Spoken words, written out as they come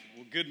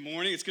Good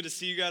morning. It's good to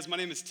see you guys. My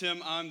name is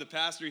Tim. I'm the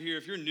pastor here.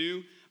 If you're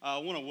new, I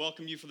want to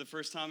welcome you for the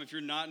first time. If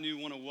you're not new,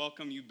 I want to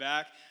welcome you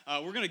back.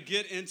 We're going to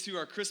get into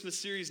our Christmas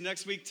series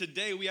next week.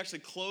 Today, we actually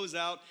close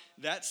out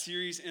that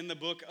series in the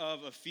book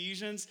of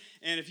Ephesians.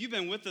 And if you've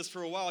been with us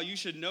for a while, you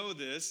should know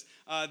this.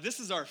 This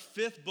is our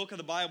fifth book of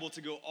the Bible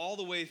to go all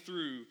the way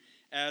through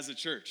as a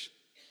church.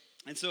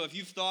 And so if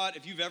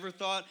you've ever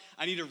thought,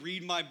 I need to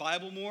read my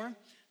Bible more,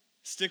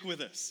 stick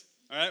with us.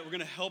 All right, we're going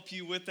to help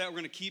you with that. We're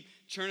going to keep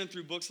churning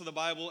through books of the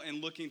Bible and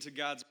looking to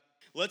God's.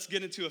 Let's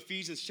get into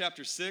Ephesians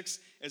chapter 6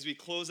 as we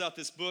close out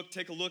this book.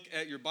 Take a look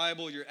at your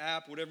Bible, your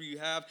app, whatever you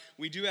have.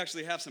 We do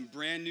actually have some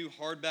brand new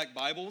hardback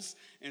Bibles,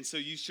 and so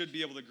you should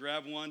be able to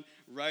grab one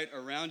right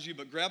around you.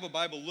 But grab a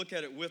Bible, look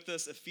at it with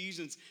us,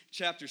 Ephesians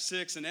chapter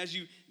 6. And as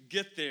you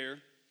get there,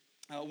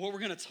 what we're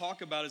going to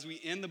talk about as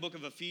we end the book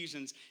of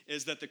Ephesians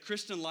is that the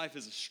Christian life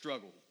is a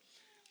struggle.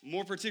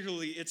 More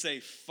particularly, it's a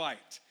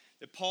fight.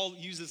 That Paul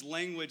uses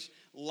language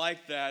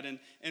like that.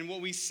 And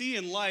what we see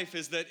in life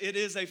is that it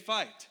is a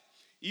fight.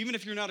 Even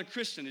if you're not a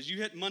Christian, as you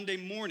hit Monday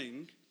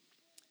morning,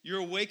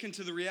 you're awakened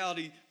to the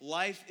reality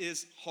life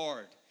is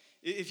hard.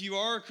 If you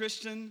are a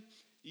Christian,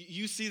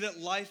 you see that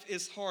life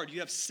is hard.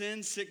 You have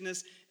sin,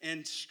 sickness,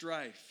 and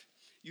strife.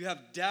 You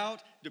have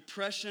doubt,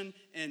 depression,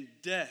 and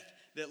death.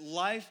 That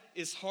life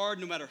is hard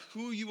no matter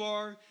who you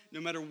are,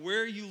 no matter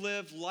where you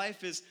live,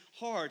 life is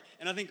hard.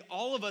 And I think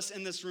all of us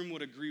in this room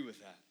would agree with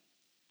that.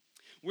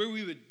 Where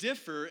we would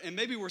differ, and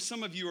maybe where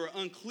some of you are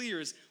unclear,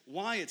 is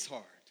why it's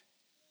hard.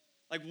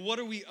 Like, what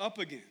are we up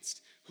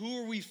against?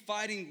 Who are we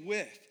fighting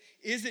with?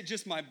 Is it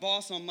just my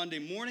boss on Monday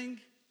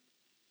morning?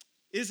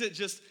 Is it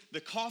just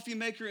the coffee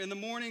maker in the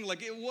morning?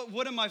 Like,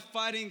 what am I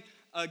fighting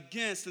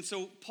against? And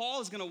so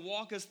Paul is going to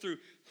walk us through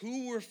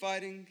who we're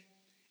fighting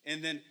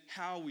and then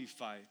how we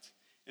fight.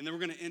 And then we're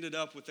going to end it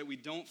up with that we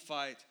don't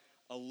fight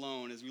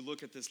alone as we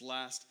look at this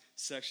last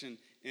section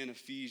in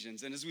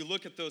Ephesians. And as we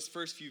look at those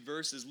first few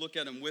verses, look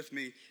at them with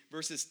me,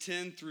 verses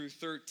 10 through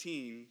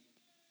 13,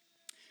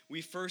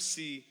 we first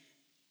see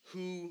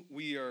who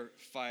we are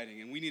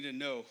fighting, and we need to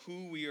know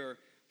who we are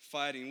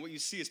fighting. And what you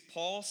see is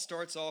Paul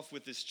starts off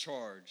with this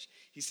charge.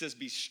 He says,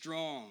 be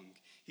strong.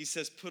 He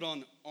says, put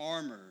on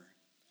armor.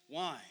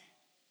 Why?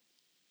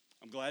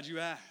 I'm glad you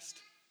asked,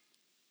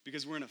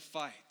 because we're in a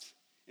fight.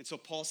 And so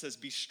Paul says,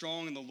 be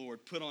strong in the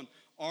Lord, put on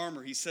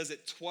armor. He says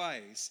it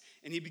twice,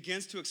 and he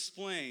begins to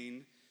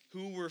explain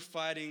who we're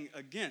fighting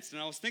against.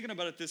 And I was thinking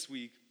about it this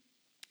week.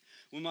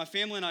 When my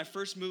family and I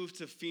first moved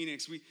to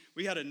Phoenix,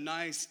 we had a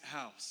nice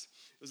house.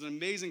 It was an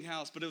amazing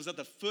house, but it was at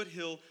the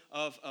foothill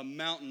of a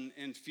mountain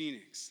in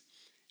Phoenix.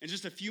 And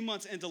just a few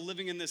months into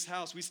living in this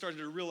house, we started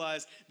to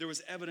realize there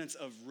was evidence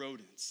of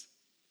rodents.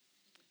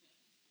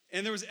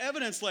 And there was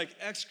evidence like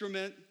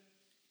excrement,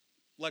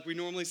 like we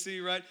normally see,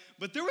 right?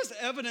 But there was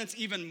evidence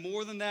even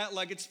more than that.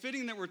 Like, it's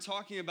fitting that we're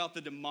talking about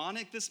the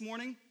demonic this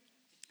morning,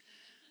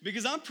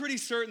 because I'm pretty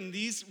certain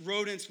these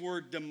rodents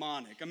were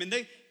demonic. I mean,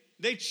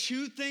 they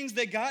chewed things.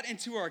 They got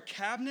into our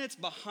cabinets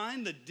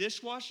behind the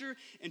dishwasher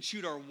and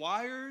chewed our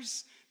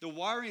wires, the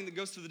wiring that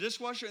goes to the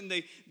dishwasher, and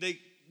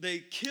they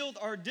killed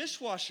our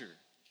dishwasher.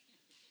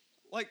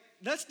 Like,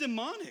 that's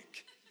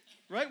demonic.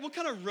 Right? What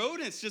kind of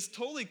rodents just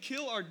totally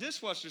kill our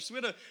dishwasher? So we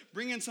had to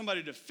bring in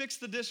somebody to fix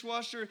the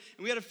dishwasher,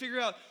 and we had to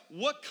figure out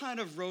what kind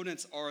of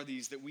rodents are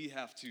these that we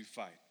have to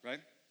fight,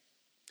 right?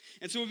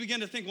 And so we began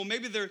to think, well,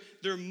 maybe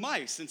they're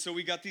mice, and so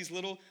we got these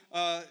little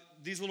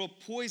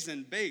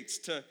poison baits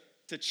to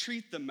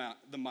treat the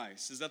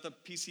mice. Is that the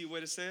PC way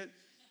to say it?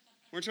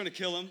 We're trying to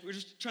kill them. We're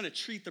just trying to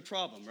treat the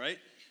problem, right?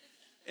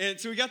 And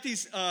so we got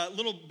these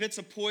little bits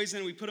of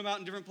poison. We put them out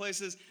in different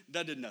places.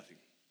 That did nothing.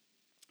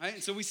 Right?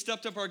 And so we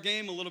stepped up our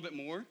game a little bit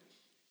more,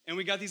 and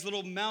we got these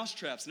little mouse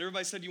traps. And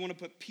everybody said you want to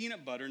put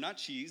peanut butter, not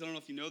cheese. I don't know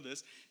if you know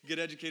this. Get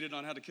educated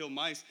on how to kill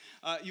mice.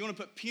 You want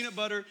to put peanut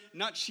butter,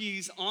 not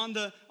cheese, on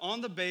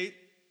the bait,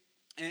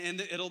 and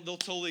they'll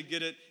totally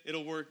get it.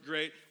 It'll work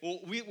great. Well,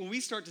 what we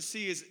start to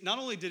see is not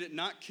only did it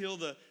not kill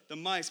the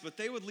mice, but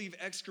they would leave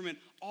excrement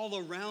all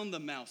around the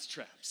mouse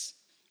traps.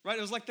 Right?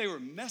 It was like they were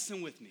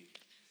messing with me.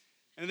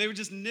 And they would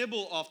just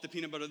nibble off the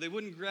peanut butter. They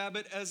wouldn't grab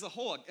it as a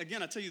whole.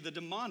 Again, I tell you, the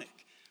demonic.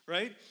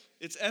 Right?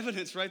 It's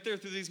evidence right there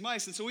through these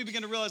mice. And so we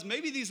began to realize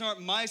maybe these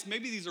aren't mice,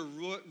 maybe these are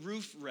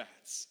roof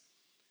rats.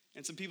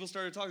 And some people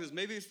started talking to us,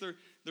 maybe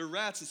they're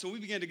rats. And so we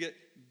began to get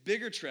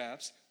bigger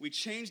traps. We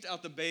changed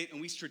out the bait, and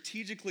we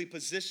strategically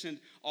positioned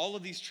all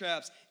of these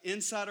traps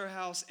inside our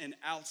house and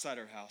outside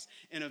our house.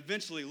 And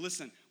eventually,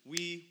 listen,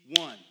 we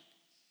won.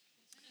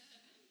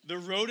 The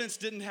rodents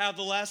didn't have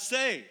the last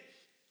say.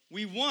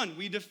 We won.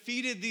 We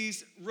defeated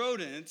these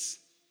rodents.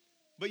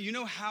 But you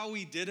know how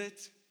we did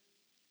it?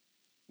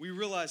 We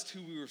realized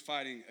who we were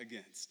fighting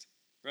against,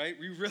 right?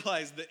 We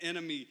realized the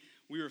enemy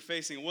we were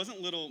facing. It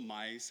wasn't little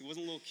mice. It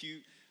wasn't little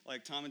cute,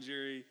 like Tom and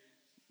Jerry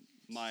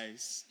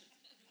mice.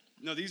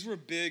 No, these were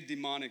big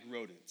demonic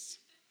rodents,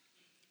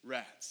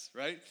 rats,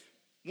 right?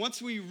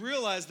 Once we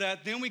realized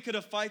that, then we could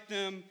have fight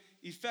them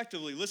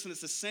effectively. Listen,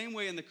 it's the same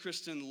way in the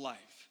Christian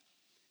life.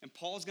 And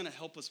Paul's going to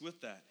help us with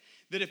that.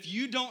 That if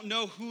you don't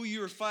know who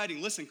you're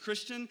fighting, listen,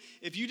 Christian,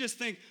 if you just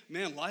think,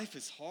 man, life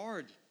is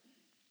hard.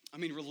 I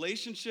mean,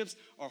 relationships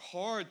are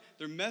hard.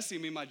 They're messy. I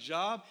mean, my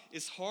job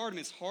is hard. I mean,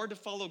 it's hard to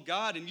follow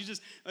God. And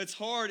it's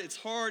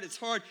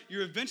hard.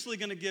 You're eventually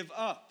going to give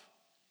up.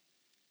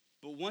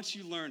 But once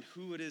you learn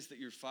who it is that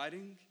you're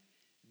fighting,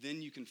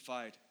 then you can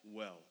fight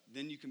well.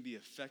 Then you can be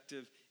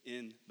effective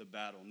in the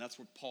battle. And that's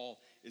where Paul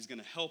is going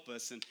to help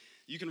us. And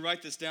you can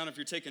write this down if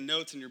you're taking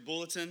notes in your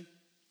bulletin.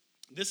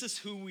 This is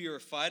who we are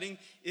fighting.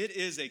 It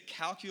is a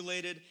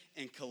calculated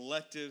and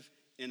collective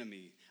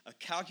enemy. A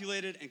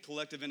calculated and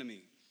collective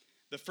enemy.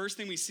 The first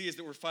thing we see is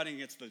that we're fighting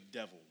against the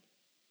devil.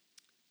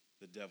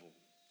 The devil.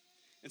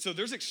 And so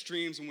there's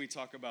extremes when we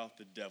talk about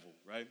the devil,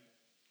 right?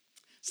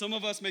 Some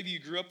of us, maybe you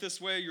grew up this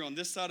way, you're on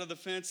this side of the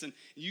fence, and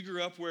you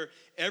grew up where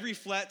every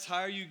flat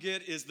tire you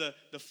get is the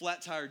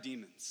flat tire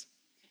demons,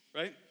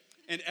 right?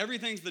 And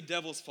everything's the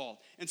devil's fault.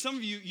 And some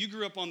of you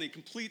grew up on the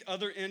complete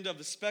other end of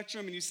the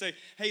spectrum, and you say,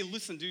 hey,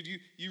 listen, dude,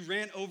 you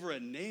ran over a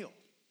nail.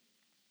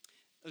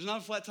 There's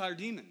not a flat tire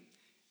demon.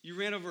 You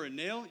ran over a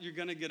nail, you're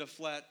going to get a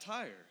flat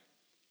tire.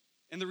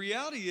 And the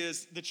reality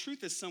is, the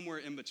truth is somewhere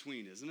in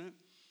between, isn't it?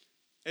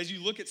 As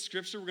you look at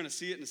Scripture, we're going to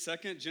see it in a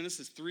second.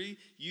 Genesis 3,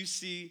 you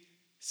see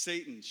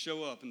Satan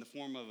show up in the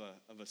form of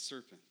a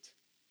serpent.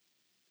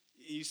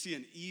 You see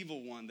an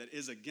evil one that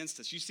is against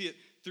us. You see it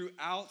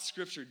throughout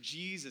Scripture.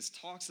 Jesus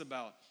talks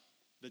about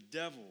the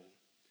devil.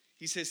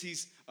 He says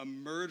he's a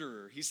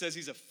murderer. He says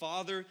he's a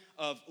father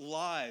of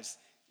lies.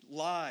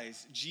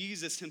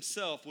 Jesus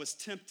himself was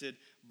tempted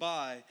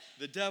by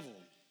the devil.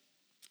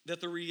 That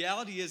the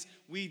reality is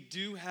we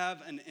do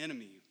have an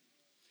enemy.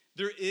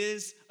 There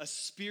is a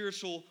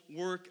spiritual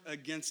work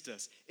against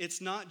us.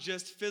 It's not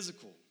just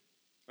physical,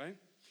 right?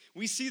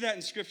 We see that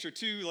in Scripture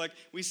too, like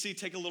we see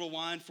take a little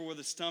wine for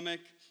the stomach,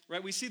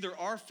 right? We see there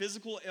are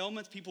physical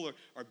ailments. People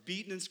are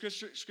beaten in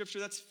Scripture,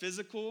 that's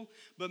physical.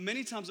 But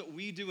many times what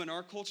we do in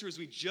our culture is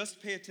we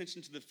just pay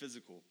attention to the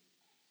physical.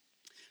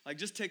 Like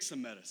just take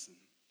some medicine.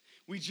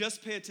 We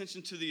just pay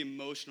attention to the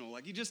emotional.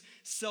 Like you just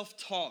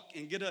self-talk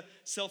and get a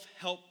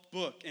self-help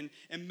book and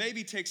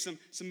maybe take some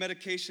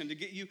medication to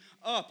get you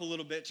up a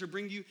little bit, to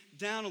bring you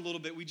down a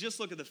little bit. We just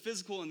look at the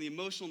physical and the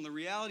emotional, and the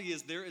reality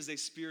is there is a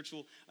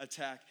spiritual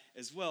attack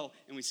as well.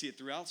 And we see it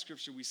throughout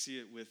Scripture. We see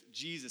it with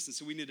Jesus. And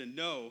so we need to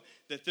know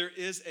that there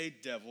is a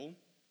devil.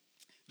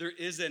 There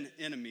is an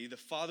enemy, the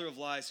father of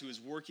lies, who is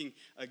working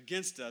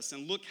against us.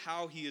 And look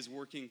how he is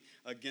working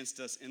against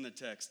us in the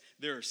text.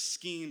 There are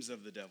schemes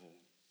of the devil.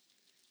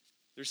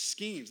 There's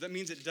schemes. That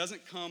means it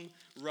doesn't come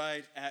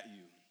right at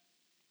you,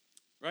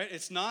 right?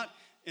 It's not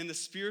in the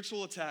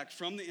spiritual attack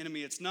from the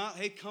enemy. It's not,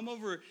 hey, come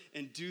over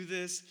and do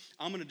this.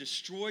 I'm going to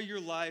destroy your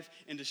life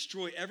and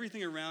destroy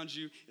everything around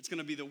you. It's going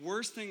to be the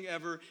worst thing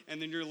ever.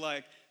 And then you're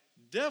like,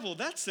 devil,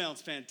 that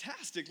sounds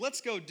fantastic. Let's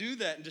go do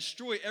that and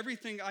destroy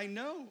everything I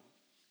know.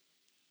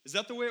 Is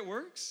that the way it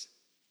works?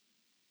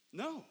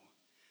 No.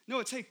 No,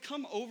 it's, hey,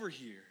 come over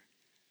here.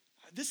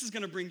 This is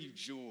going to bring you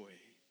joy.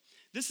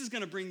 This is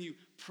going to bring you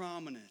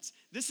prominence.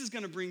 This is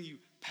going to bring you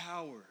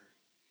power.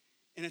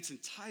 And it's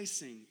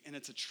enticing, and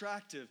it's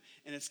attractive,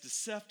 and it's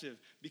deceptive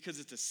because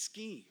it's a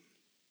scheme.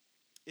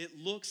 It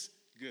looks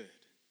good.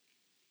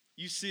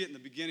 You see it in the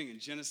beginning in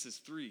Genesis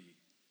 3.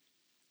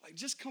 Like,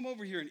 just come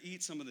over here and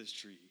eat some of this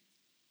tree,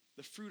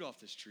 the fruit off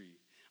this tree.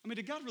 I mean,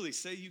 did God really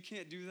say you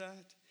can't do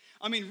that?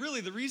 I mean,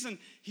 really, the reason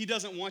he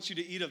doesn't want you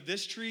to eat of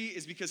this tree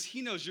is because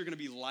he knows you're going to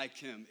be like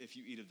him if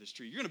you eat of this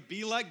tree. You're going to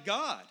be like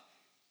God.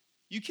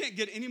 You can't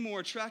get any more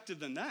attractive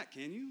than that,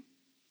 can you?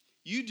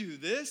 You do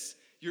this,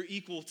 you're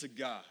equal to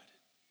God.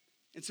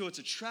 And so it's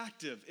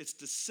attractive, it's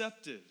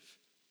deceptive.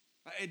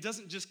 It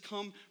doesn't just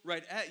come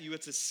right at you,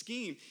 it's a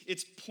scheme.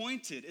 It's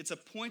pointed, it's a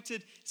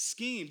pointed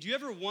scheme. Do you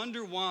ever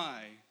wonder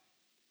why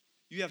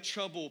you have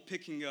trouble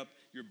picking up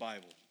your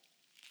Bible?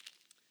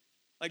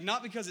 Like,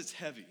 not because it's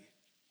heavy,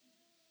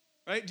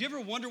 right? Do you ever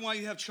wonder why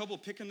you have trouble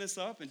picking this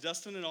up and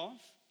dusting it off?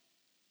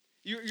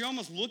 You're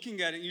almost looking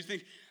at it and you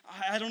think,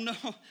 I don't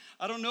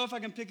know if I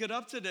can pick it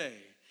up today.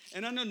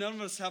 And I know none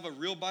of us have a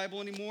real Bible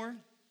anymore.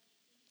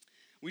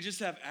 We just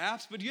have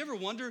apps. But do you ever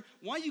wonder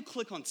why you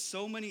click on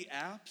so many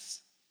apps,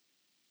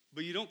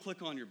 but you don't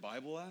click on your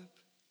Bible app?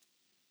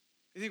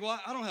 You think,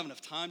 well, I don't have enough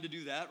time to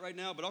do that right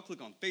now, but I'll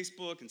click on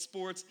Facebook and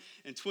sports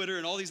and Twitter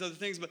and all these other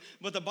things.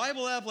 But the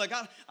Bible app, like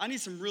I need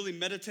some really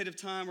meditative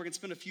time. We're going to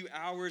spend a few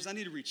hours. I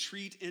need to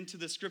retreat into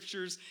the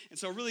Scriptures, and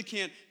so I really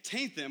can't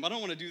taint them. I don't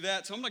want to do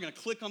that, so I'm not going to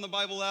click on the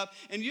Bible app.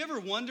 And you ever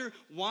wonder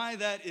why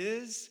that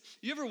is?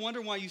 You ever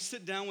wonder why you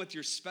sit down with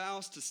your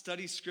spouse to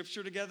study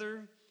Scripture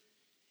together,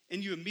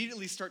 and you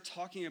immediately start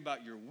talking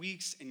about your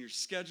weeks and your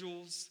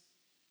schedules,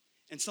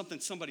 and something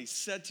somebody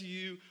said to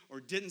you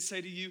or didn't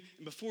say to you,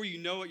 and before you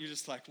know it, you're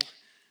just like, well,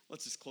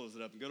 let's just close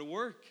it up and go to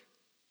work.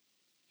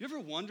 You ever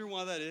wonder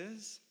why that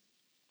is?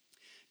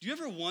 Do you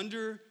ever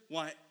wonder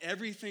why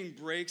everything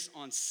breaks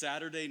on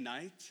Saturday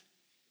night?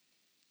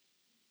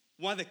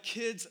 Why the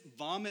kids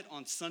vomit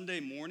on Sunday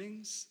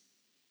mornings?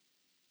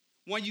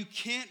 Why you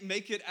can't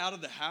make it out of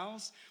the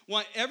house?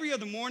 Why every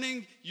other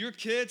morning your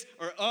kids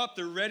are up,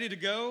 they're ready to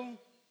go?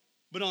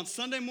 But on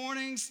Sunday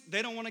mornings,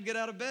 they don't want to get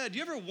out of bed. Do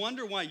you ever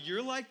wonder why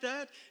you're like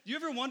that? Do you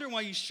ever wonder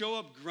why you show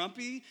up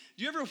grumpy?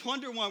 Do you ever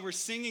wonder why we're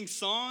singing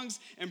songs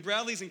and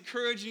Bradley's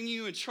encouraging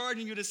you and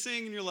charging you to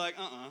sing and you're like,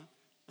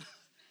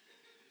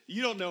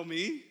 you don't know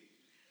me.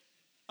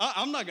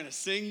 I'm not going to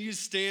sing. You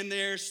just stand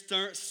there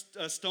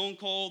stone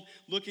cold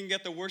looking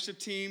at the worship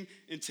team,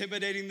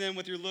 intimidating them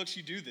with your looks.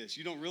 You do this.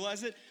 You don't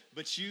realize it,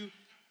 but you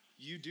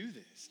do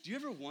this. Do you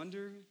ever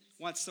wonder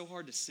why it's so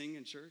hard to sing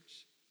in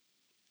church?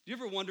 Do you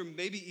ever wonder,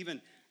 maybe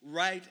even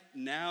right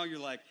now, you're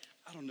like,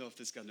 I don't know if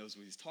this guy knows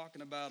what he's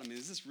talking about. I mean,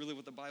 is this really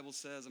what the Bible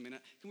says? I mean,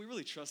 can we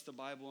really trust the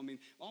Bible? I mean,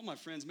 all my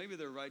friends, maybe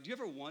they're right. Do you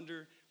ever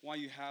wonder why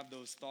you have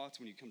those thoughts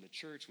when you come to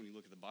church, when you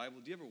look at the Bible?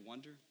 Do you ever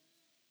wonder?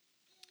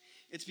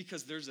 It's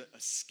because there's a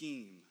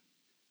scheme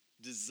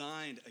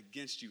designed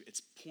against you.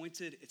 It's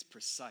pointed, it's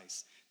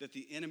precise. That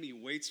the enemy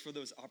waits for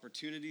those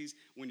opportunities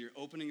when you're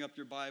opening up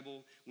your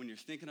Bible, when you're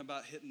thinking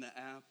about hitting the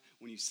app,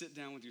 when you sit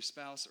down with your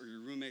spouse or your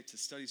roommate to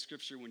study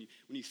scripture, when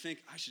you think,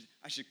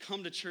 I should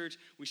come to church,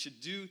 we should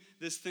do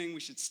this thing,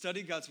 we should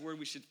study God's word,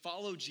 we should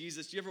follow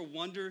Jesus. Do you ever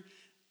wonder,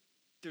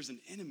 there's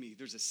an enemy,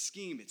 there's a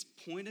scheme, it's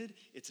pointed,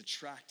 it's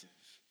attractive.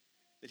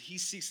 That he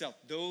seeks out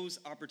those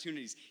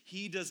opportunities.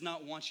 He does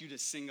not want you to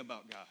sing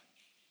about God.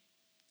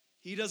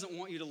 He doesn't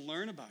want you to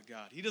learn about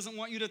God. He doesn't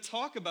want you to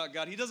talk about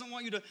God. He doesn't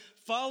want you to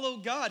follow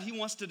God. He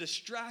wants to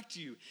distract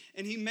you.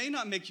 And he may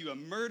not make you a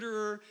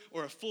murderer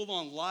or a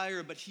full-on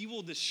liar, but he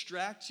will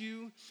distract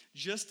you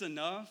just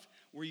enough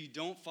where you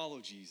don't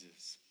follow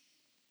Jesus.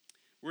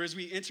 Whereas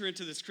we enter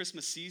into this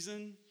Christmas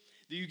season,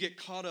 that you get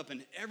caught up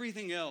in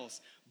everything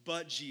else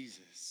but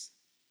Jesus.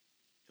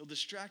 He'll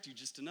distract you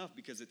just enough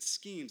because it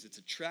schemes, it's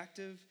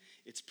attractive,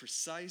 it's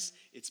precise,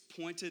 it's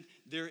pointed.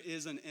 There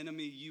is an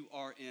enemy. You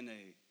are in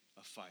a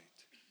fight.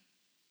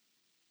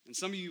 And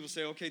some of you will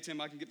say, okay, Tim,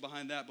 I can get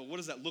behind that, but what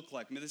does that look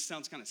like? I mean, this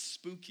sounds kind of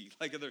spooky.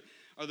 Like,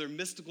 are there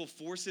mystical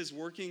forces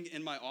working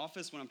in my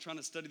office when I'm trying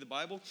to study the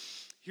Bible?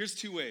 Here's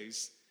two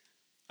ways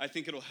I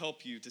think it'll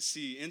help you to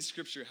see in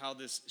Scripture how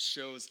this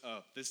shows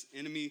up. This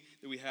enemy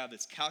that we have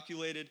that's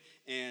calculated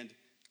and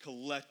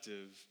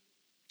collective.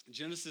 In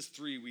Genesis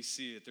 3, we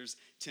see it. There's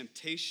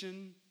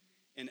temptation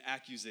and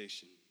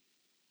accusation.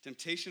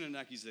 Temptation and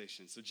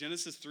accusation. So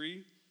Genesis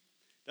 3,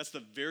 that's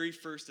the very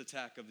first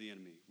attack of the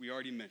enemy. We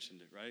already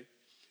mentioned it, right?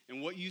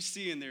 And what you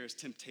see in there is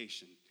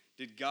temptation.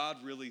 Did God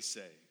really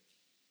say?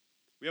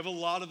 We have a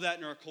lot of that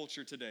in our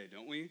culture today,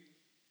 don't we?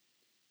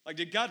 Like,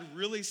 did God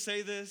really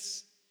say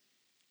this?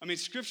 I mean,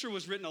 Scripture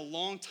was written a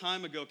long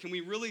time ago. Can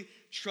we really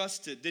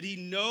trust it? Did he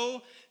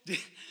know?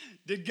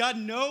 Did God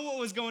know what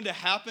was going to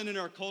happen in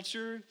our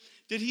culture?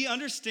 Did he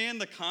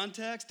understand the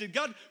context? Did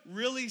God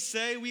really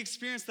say? We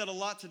experience that a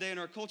lot today in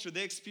our culture.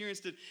 They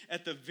experienced it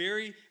at the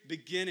very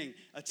beginning,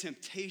 a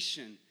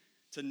temptation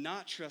to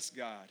not trust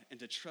God and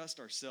to trust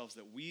ourselves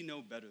that we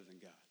know better than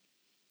God.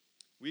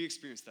 We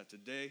experienced that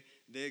today.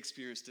 They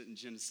experienced it in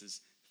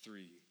Genesis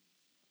 3.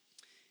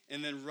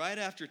 And then right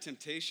after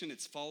temptation,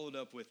 it's followed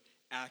up with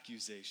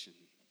accusation.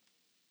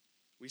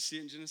 We see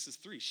it in Genesis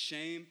 3.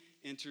 Shame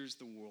enters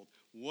the world.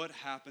 What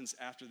happens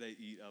after they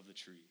eat of the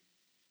tree?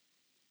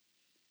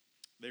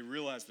 They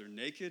realize they're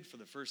naked for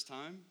the first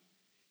time.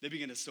 They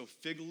begin to sew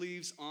fig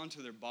leaves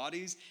onto their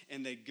bodies,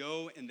 and they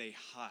go and they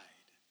hide.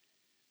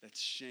 That's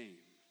shame.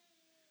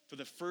 For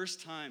the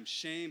first time,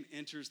 shame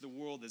enters the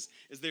world.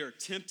 As they are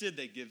tempted,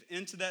 they give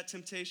into that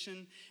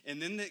temptation,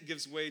 and then that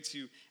gives way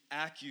to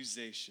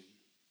accusation.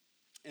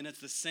 And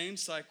it's the same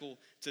cycle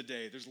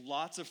today. There's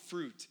lots of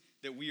fruit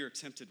that we are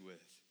tempted with.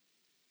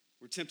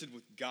 We're tempted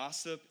with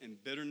gossip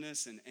and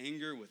bitterness and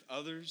anger with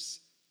others.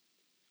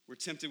 We're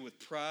tempted with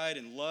pride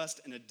and lust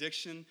and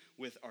addiction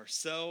with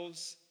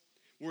ourselves.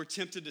 We're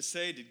tempted to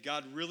say, did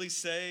God really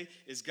say?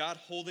 Is God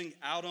holding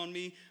out on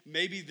me?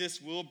 Maybe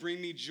this will bring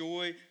me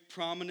joy,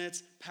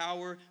 prominence,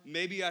 power.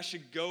 Maybe I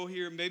should go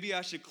here. Maybe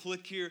I should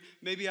click here.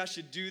 Maybe I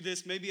should do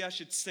this. Maybe I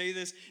should say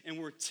this. And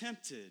we're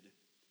tempted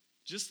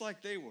just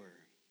like they were.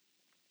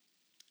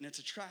 And it's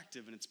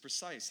attractive and it's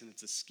precise and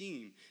it's a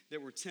scheme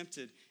that we're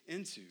tempted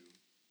into.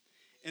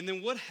 And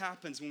then what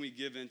happens when we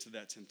give in to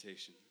that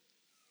temptation?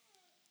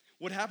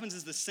 What happens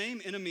is the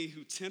same enemy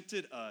who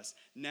tempted us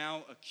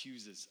now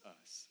accuses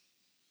us.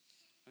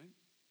 Right?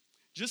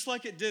 Just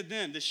like it did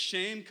then, the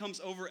shame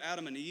comes over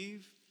Adam and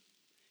Eve.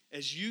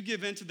 As you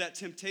give in to that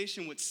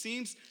temptation, what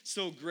seems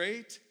so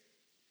great,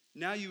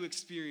 now you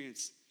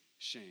experience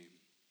shame.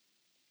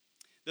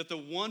 That the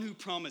one who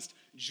promised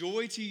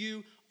joy to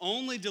you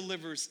only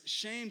delivers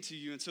shame to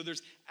you. And so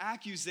there's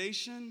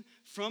accusation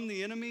from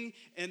the enemy,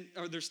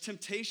 or there's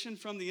temptation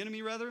from the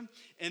enemy rather,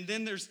 and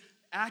then there's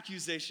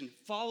accusation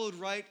followed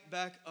right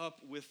back up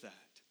with that.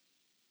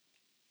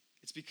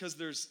 It's because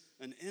there's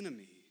an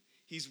enemy.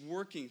 He's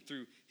working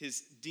through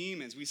his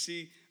demons. We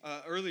see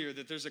earlier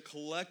that there's a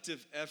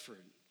collective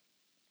effort.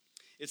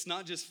 It's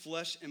not just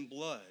flesh and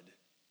blood.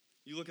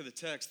 You look at the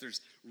text, there's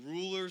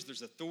rulers,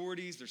 there's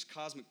authorities, there's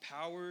cosmic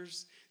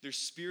powers, there's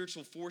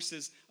spiritual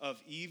forces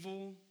of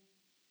evil.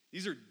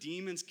 These are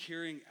demons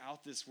carrying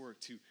out this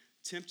work to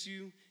tempt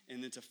you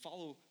and then to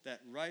follow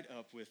that right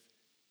up with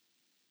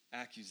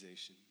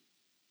accusation.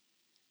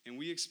 And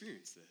we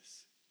experience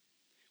this.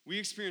 We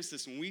experience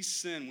this when we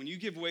sin, when you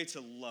give way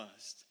to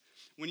lust,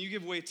 when you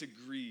give way to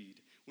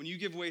greed, when you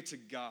give way to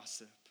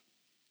gossip.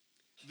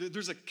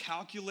 There's a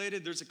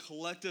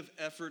collective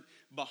effort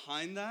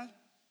behind that.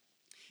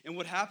 And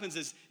what happens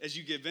is, as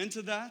you give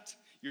into that,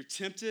 you're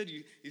tempted,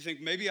 you think,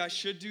 maybe I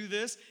should do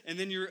this, and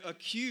then you're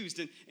accused,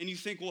 and you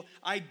think, well,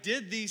 I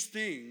did these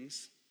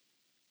things.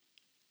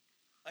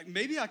 Like,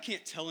 maybe I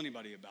can't tell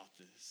anybody about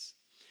this.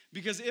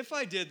 Because if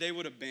I did, they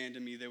would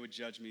abandon me, they would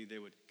judge me, they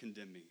would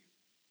condemn me.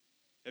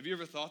 Have you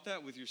ever thought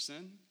that with your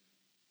sin?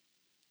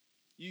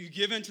 You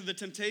give in to the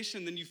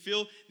temptation, then you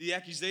feel the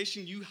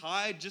accusation, you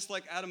hide just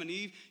like Adam and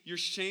Eve, you're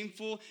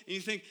shameful, and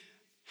you think,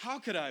 how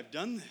could I have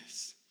done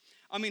this?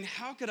 I mean,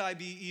 how could I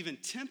be even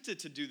tempted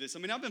to do this? I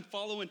mean, I've been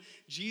following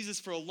Jesus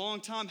for a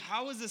long time.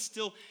 How is this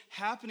still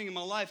happening in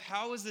my life?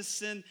 How is this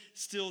sin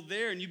still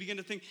there? And you begin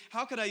to think,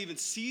 how could I even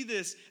see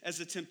this as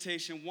a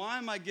temptation? Why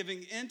am I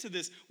giving into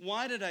this?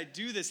 Why did I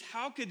do this?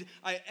 How could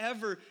I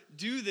ever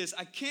do this?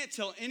 I can't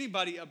tell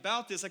anybody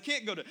about this. I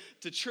can't go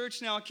to church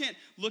now. I can't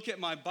look at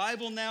my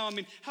Bible now. I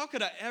mean, how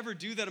could I ever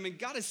do that? I mean,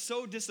 God is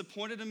so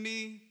disappointed in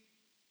me.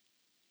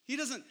 He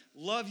doesn't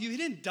love you. He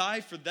didn't die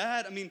for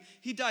that. I mean,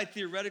 he died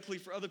theoretically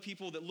for other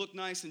people that look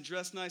nice and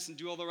dress nice and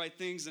do all the right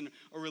things and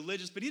are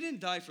religious, but he didn't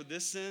die for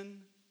this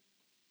sin.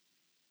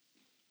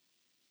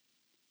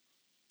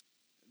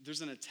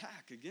 There's an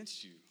attack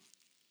against you.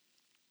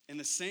 And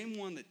the same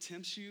one that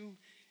tempts you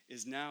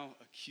is now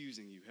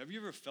accusing you. Have you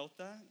ever felt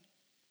that?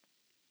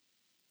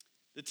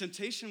 The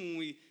temptation when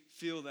we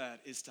feel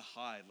that is to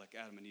hide like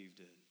Adam and Eve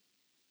did.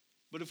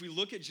 But if we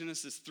look at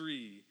Genesis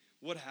 3,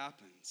 what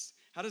happens?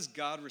 How does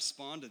God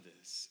respond to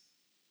this?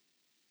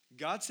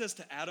 God says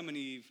to Adam and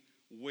Eve,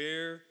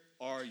 where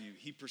are you?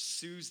 He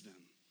pursues them.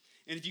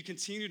 And if you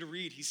continue to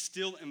read, he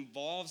still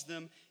involves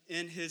them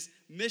in his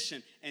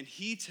mission. And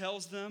he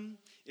tells them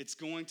it's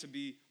going to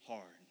be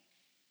hard.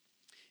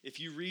 If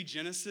you read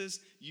Genesis,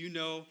 you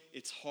know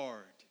it's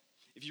hard.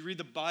 If you read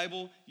the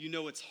Bible, you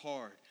know it's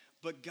hard.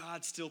 But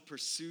God still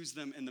pursues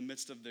them in the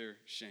midst of their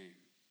shame.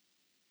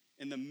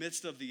 In the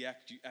midst of the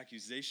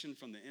accusation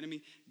from the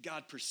enemy,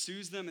 God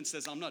pursues them and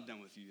says, I'm not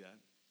done with you yet.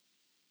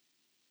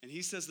 And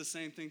he says the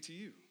same thing to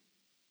you.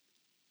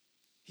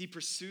 He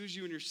pursues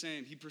you in your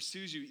shame. He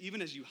pursues you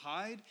even as you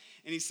hide.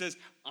 And he says,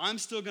 I'm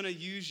still going to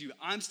use you.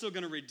 I'm still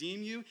going to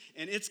redeem you.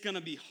 And it's going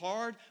to be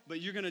hard,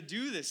 but you're going to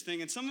do this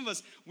thing. And some of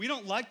us, we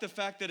don't like the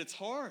fact that it's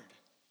hard.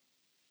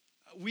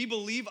 We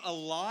believe a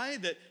lie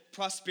that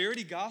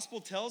prosperity gospel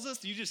tells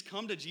us. You just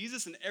come to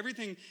Jesus and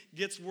everything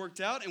gets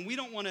worked out. And we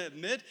don't want to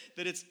admit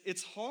that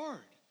it's hard.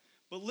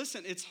 But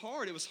listen, it's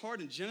hard. It was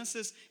hard in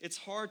Genesis. It's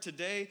hard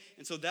today.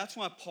 And so that's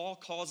why Paul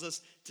calls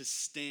us to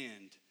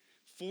stand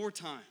 4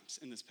 times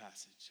in this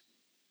passage.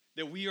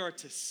 That we are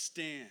to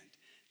stand,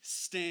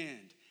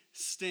 stand,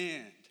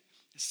 stand,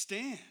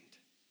 stand.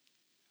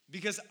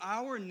 Because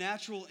our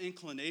natural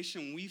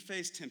inclination when we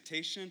face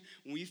temptation,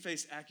 when we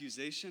face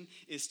accusation,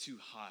 is to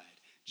hide.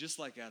 Just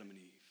like Adam and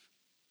Eve.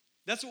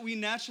 That's what we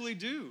naturally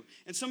do.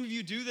 And some of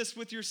you do this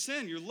with your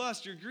sin, your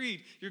lust, your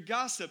greed, your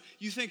gossip.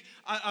 You think,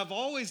 I've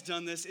always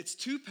done this. It's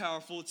too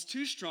powerful. It's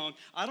too strong.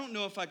 I don't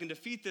know if I can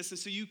defeat this. And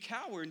so you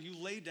cower and you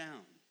lay down.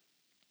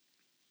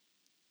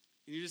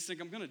 And you just think,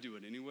 I'm going to do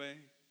it anyway.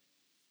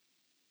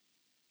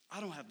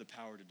 I don't have the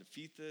power to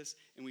defeat this.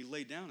 And we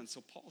lay down. And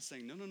so Paul's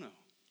saying, no.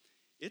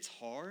 It's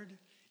hard.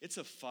 It's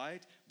a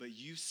fight. But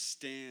you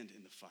stand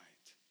in the fight.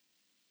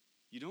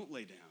 You don't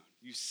lay down.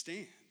 You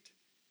stand.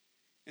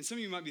 And some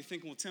of you might be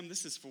thinking, well, Tim,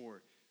 this is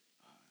for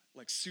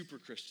like super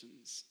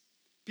Christians.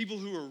 People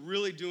who are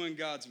really doing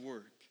God's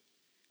work.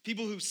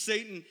 People who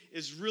Satan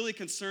is really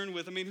concerned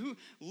with. I mean,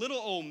 little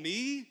old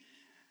me?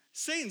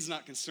 Satan's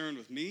not concerned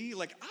with me.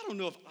 Like, I don't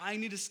know if I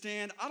need to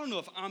stand. I don't know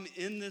if I'm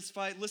in this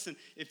fight. Listen,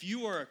 if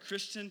you are a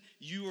Christian,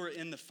 you are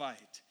in the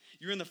fight.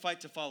 You're in the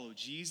fight to follow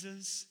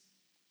Jesus.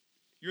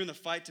 You're in the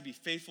fight to be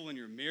faithful in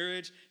your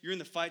marriage. You're in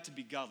the fight to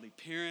be godly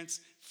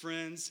parents,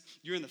 friends.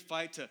 You're in the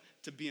fight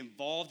to be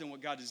involved in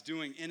what God is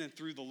doing in and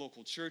through the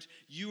local church.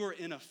 You are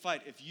in a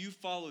fight. If you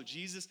follow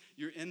Jesus,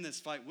 you're in this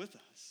fight with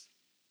us.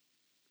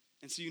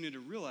 And so you need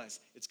to realize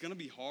it's going to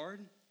be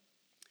hard.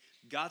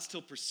 God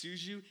still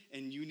pursues you,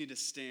 and you need to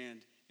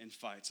stand and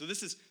fight. So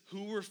this is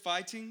who we're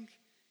fighting,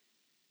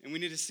 and we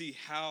need to see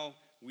how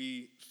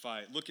we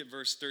fight. Look at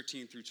verse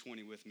 13 through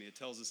 20 with me. It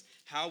tells us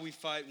how we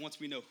fight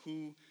once we know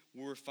who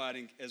we're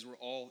fighting as we're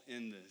all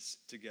in this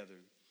together.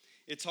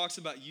 It talks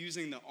about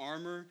using the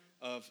armor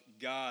of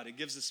God. It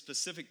gives us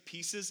specific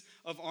pieces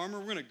of armor.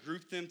 We're going to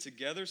group them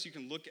together so you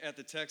can look at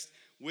the text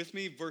with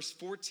me. Verse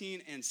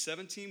 14 and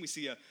 17, we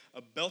see a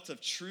belt of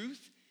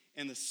truth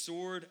and the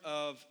sword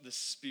of the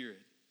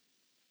Spirit.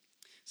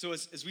 So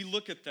as we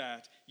look at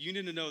that, you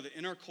need to know that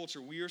in our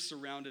culture, we are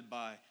surrounded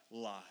by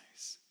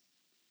lies.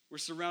 We're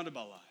surrounded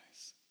by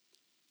lies.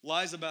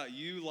 Lies about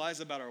you,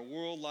 lies about our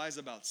world, lies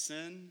about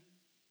sin.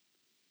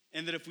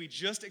 And that if we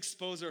just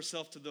expose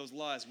ourselves to those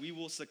lies, we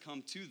will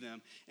succumb to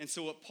them. And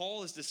so what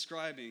Paul is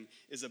describing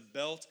is a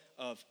belt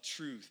of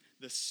truth,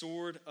 the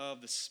sword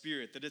of the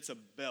Spirit, that it's a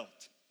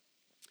belt.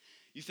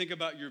 You think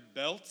about your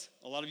belt.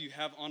 A lot of you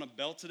have on a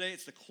belt today.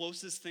 It's the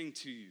closest thing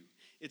to you.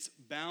 It's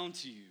bound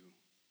to you.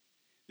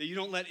 That you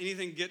don't let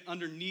anything get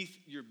underneath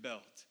your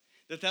belt.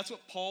 That's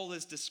what Paul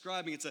is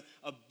describing. It's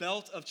a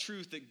belt of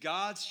truth, that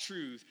God's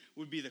truth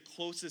would be the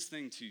closest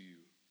thing to you.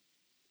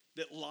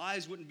 That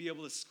lies wouldn't be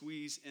able to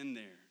squeeze in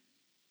there.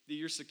 That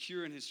you're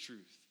secure in his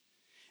truth.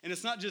 And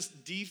it's not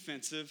just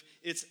defensive,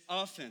 it's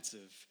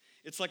offensive.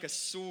 It's like a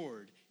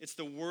sword. It's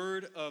the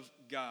word of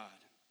God.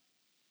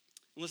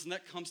 And listen,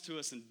 that comes to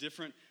us in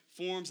different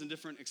forms and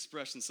different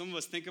expressions. Some of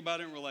us think about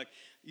it and we're like,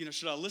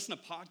 should I listen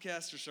to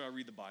podcasts or should I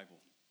read the Bible?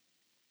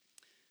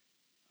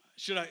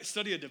 Should I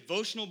study a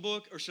devotional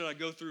book or should I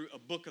go through a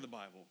book of the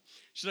Bible?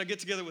 Should I get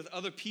together with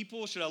other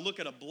people? Should I look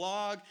at a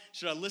blog?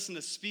 Should I listen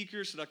to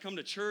speakers? Should I come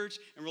to church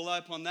and rely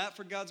upon that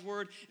for God's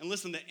word? And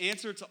listen, the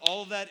answer to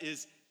all of that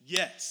is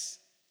yes.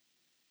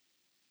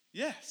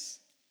 Yes.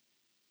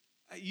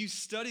 You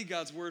study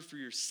God's word for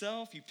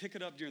yourself. You pick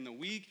it up during the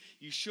week.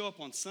 You show up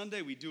on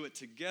Sunday. We do it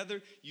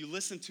together. You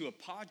listen to a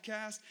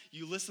podcast.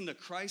 You listen to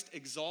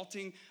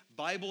Christ-exalting,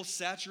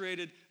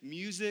 Bible-saturated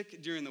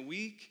music during the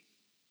week.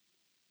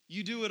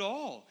 You do it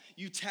all.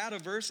 You tat a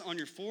verse on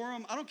your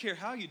forum. I don't care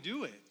how you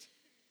do it.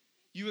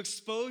 You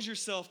expose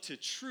yourself to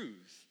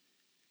truth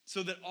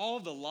so that all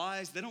the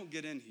lies, they don't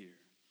get in here.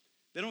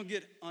 They don't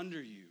get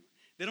under you.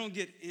 They don't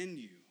get in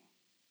you.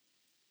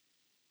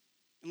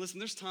 And listen,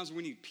 there's times where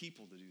we need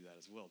people to do that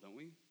as well, don't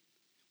we?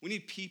 We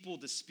need people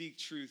to speak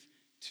truth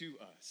to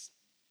us.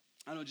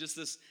 I know just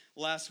this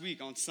last week,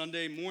 on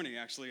Sunday morning,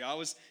 actually, I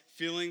was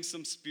feeling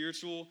some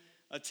spiritual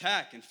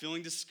attack and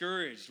feeling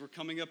discouraged. We're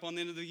coming up on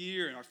the end of the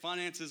year and our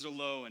finances are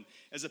low. And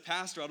as a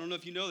pastor, I don't know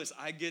if you know this,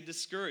 I get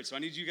discouraged. So I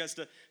need you guys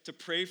to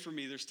pray for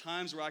me. There's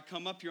times where I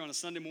come up here on a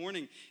Sunday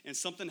morning and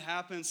something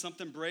happens,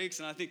 something breaks,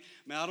 and I think,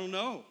 man, I don't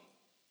know.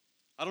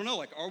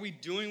 Like, are we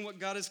doing what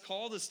God has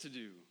called us to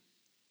do?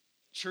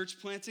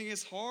 Church planting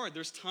is hard.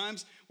 There's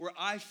times where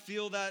I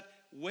feel that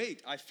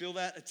weight. I feel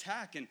that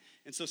attack. And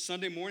so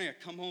Sunday morning,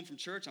 I come home from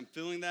church. I'm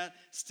feeling that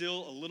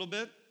still a little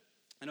bit.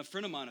 And a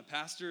friend of mine, a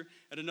pastor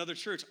at another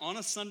church, on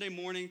a Sunday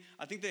morning,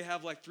 I think they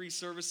have like 3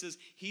 services.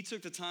 He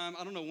took the time.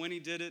 I don't know when he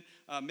did it.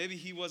 Maybe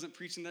he wasn't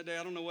preaching that day.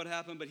 I don't know what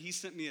happened, but he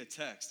sent me a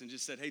text and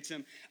just said, hey,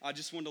 Tim, I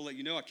just wanted to let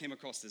you know I came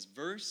across this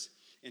verse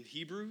in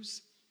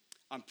Hebrews.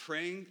 I'm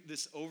praying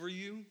this over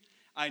you.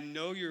 I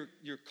know you're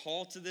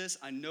called to this.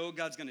 I know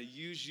God's going to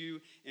use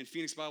you in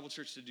Phoenix Bible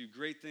Church to do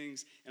great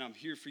things, and I'm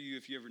here for you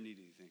if you ever need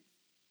anything.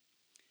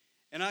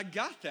 And I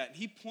got that.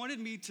 He pointed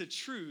me to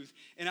truth,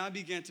 and I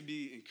began to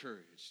be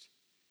encouraged.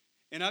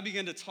 And I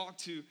began to talk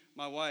to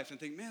my wife and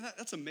think, man,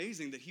 that's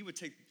amazing that he would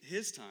take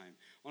his time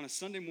on a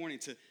Sunday morning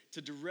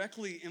to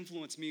directly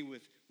influence me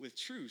with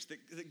truth,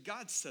 that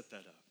God set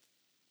that up,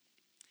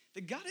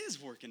 that God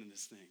is working in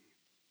this thing,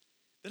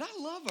 that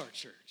I love our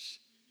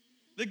church,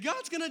 that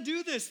God's going to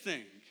do this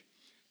thing,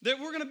 that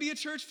we're going to be a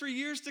church for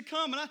years to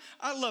come. And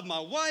I love my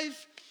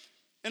wife,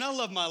 and I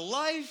love my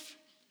life,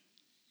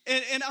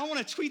 and I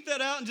want to tweet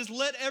that out and just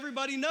let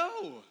everybody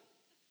know.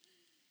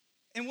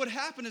 And what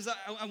happened is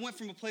I went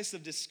from a place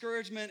of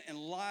discouragement and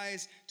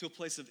lies to a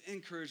place of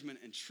encouragement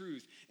and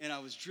truth, and I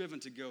was driven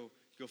to go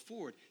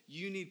forward.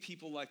 You need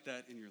people like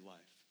that in your life.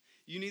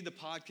 You need the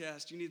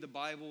podcast, you need the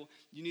Bible,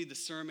 you need the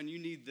sermon, you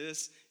need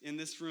this in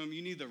this room,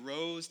 you need the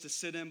rows to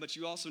sit in, but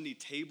you also need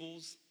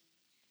tables.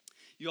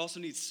 You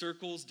also need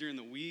circles during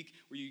the week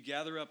where you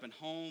gather up in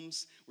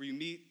homes, where you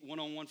meet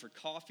one-on-one for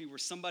coffee, where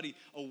somebody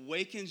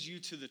awakens you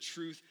to the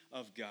truth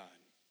of God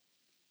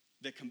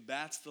that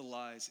combats the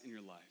lies in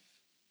your life.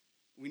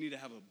 We need to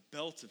have a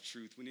belt of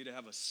truth. We need to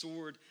have a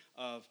sword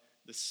of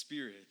the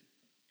Spirit.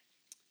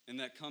 And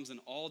that comes in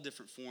all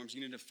different forms.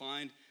 You need to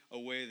find a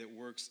way that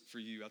works for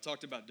you. I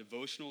talked about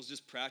devotionals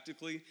just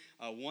practically.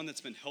 One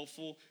that's been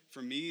helpful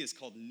for me is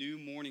called New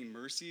Morning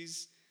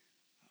Mercies.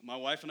 My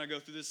wife and I go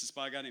through this. It's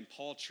by a guy named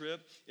Paul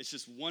Tripp. It's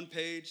just one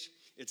page.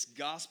 It's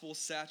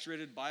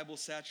gospel-saturated,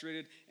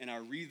 Bible-saturated, and I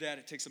read that.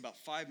 It takes about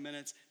 5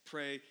 minutes,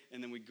 pray,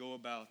 and then we go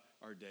about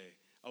our day.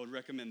 I would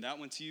recommend that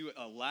one to you.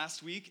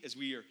 Last week, as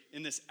we are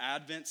in this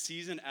Advent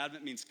season,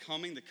 Advent means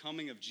coming, the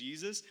coming of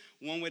Jesus.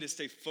 One way to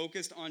stay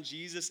focused on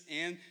Jesus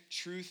and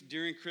truth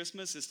during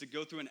Christmas is to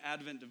go through an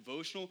Advent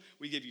devotional.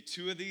 We give you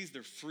 2 of these.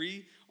 They're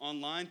free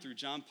online through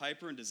John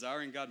Piper and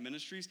Desiring God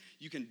Ministries.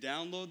 You can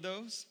download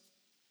those.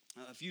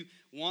 If you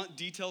want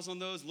details on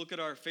those, look at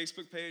our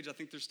Facebook page. I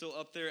think they're still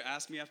up there.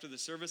 Ask me after the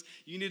service.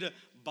 You need to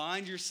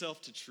bind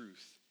yourself to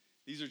truth.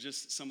 These are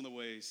just some of the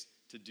ways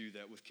to do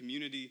that with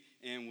community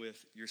and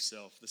with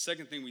yourself. The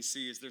second thing we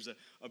see is there's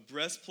a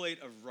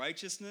breastplate of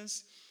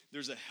righteousness,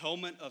 there's a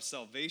helmet of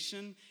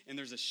salvation, and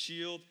there's a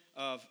shield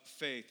of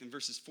faith in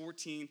verses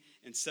 14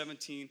 and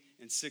 17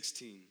 and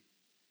 16.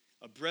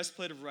 A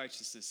breastplate of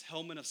righteousness,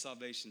 helmet of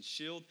salvation,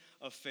 shield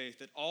of faith,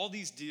 that all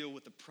these deal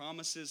with the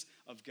promises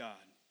of God.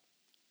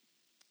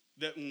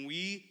 That when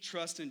we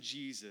trust in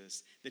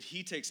Jesus, that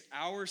he takes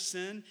our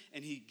sin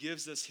and he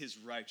gives us his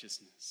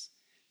righteousness.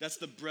 That's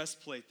the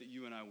breastplate that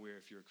you and I wear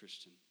if you're a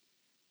Christian.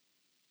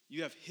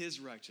 You have his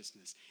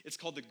righteousness. It's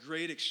called the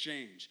great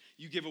exchange.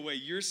 You give away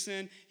your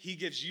sin, he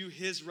gives you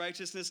his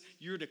righteousness.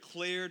 You're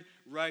declared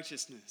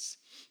righteousness.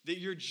 That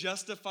you're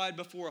justified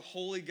before a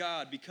holy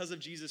God because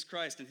of Jesus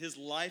Christ and his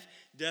life,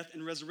 death,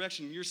 and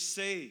resurrection. You're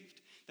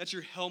saved. That's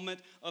your helmet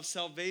of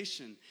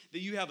salvation.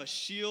 That you have a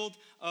shield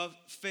of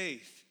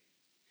faith.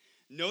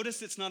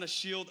 Notice it's not a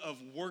shield of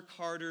work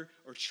harder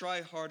or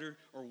try harder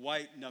or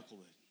white knuckle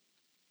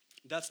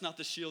it. That's not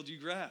the shield you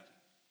grab.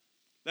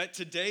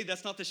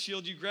 That's not the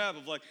shield you grab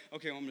of like,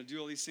 okay, well, I'm going to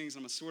do all these things.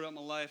 I'm going to sort out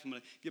my life. I'm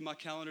going to get my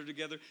calendar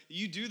together.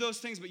 You do those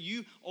things, but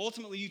you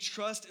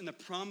trust in the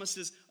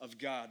promises of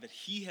God that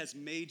he has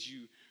made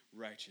you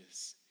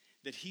righteous,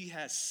 that he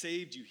has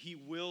saved you. He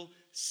will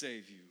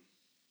save you,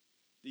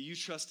 that you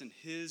trust in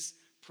his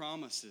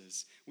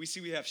promises. We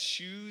see we have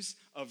shoes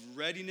of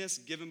readiness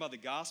given by the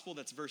gospel.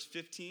 That's verse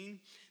 15.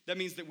 That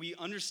means that we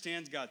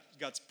understand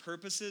God's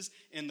purposes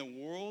in the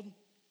world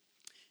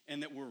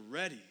and that we're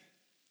ready.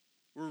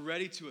 We're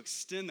ready to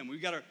extend them.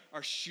 We've got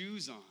our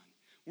shoes on.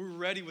 We're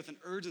ready with an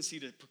urgency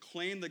to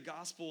proclaim the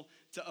gospel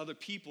to other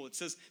people. It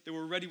says that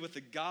we're ready with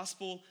the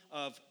gospel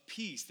of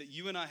peace, that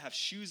you and I have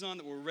shoes on,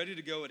 that we're ready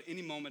to go at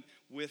any moment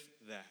with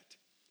that.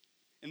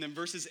 And then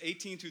verses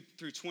 18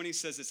 through 20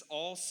 says it's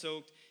all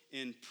soaked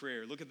in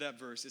prayer. Look at that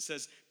verse. It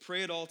says,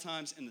 pray at all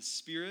times in the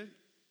Spirit,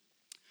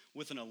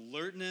 with an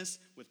alertness,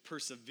 with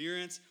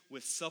perseverance,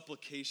 with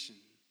supplication,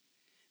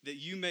 that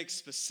you make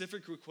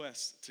specific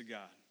requests to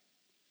God.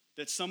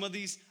 That some of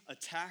these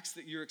attacks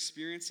that you're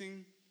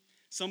experiencing,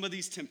 some of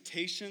these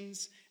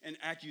temptations and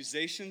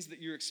accusations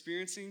that you're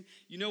experiencing,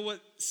 you know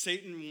what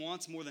Satan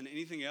wants more than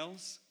anything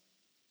else?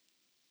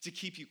 To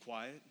keep you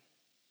quiet.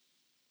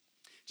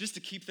 Just to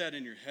keep that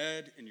in your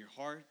head, in your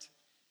heart.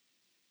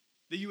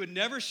 That you would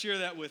never share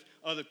that with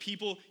other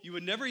people. You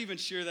would never even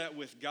share that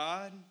with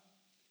God.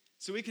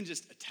 So it can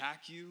just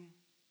attack you.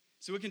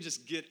 So it can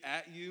just get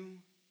at you.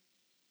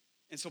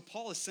 And so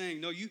Paul is saying,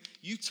 no, you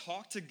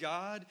talk to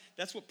God.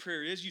 That's what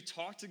prayer is. You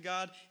talk to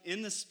God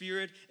in the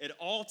Spirit at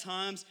all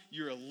times.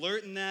 You're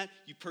alert in that.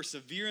 You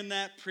persevere in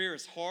that. Prayer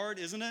is hard,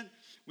 isn't it?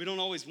 We don't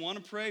always want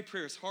to pray.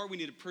 Prayer is hard. We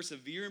need to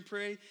persevere and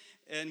pray.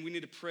 And we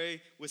need to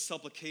pray with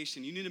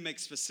supplication. You need to make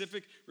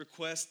specific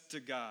requests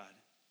to God.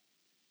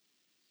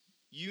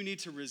 You need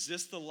to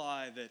resist the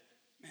lie that,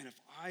 man, if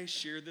I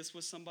shared this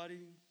with somebody,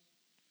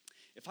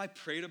 if I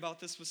prayed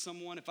about this with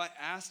someone, if I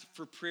asked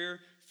for prayer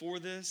for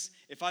this,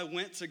 if I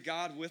went to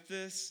God with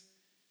this,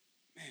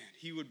 man,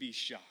 he would be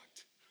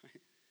shocked.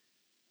 Right?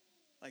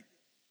 Like,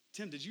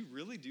 Tim, did you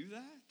really do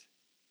that?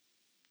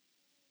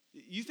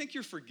 You think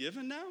you're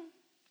forgiven now?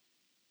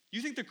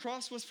 You think the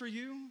cross was for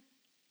you?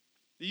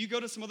 You go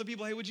to some other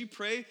people, hey, would you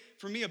pray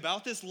for me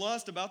about this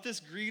lust, about this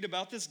greed,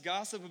 about this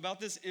gossip, about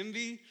this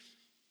envy?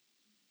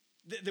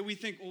 That we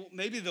think, well,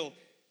 maybe they'll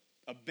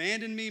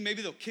abandon me,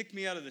 maybe they'll kick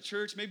me out of the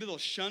church, maybe they'll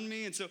shun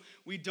me, and so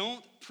we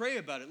don't pray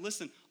about it.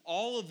 Listen,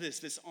 all of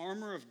this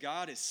armor of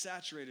God is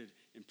saturated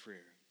in prayer.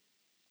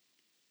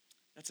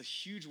 That's a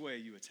huge way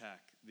you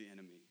attack the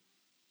enemy,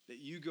 that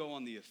you go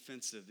on the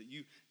offensive, that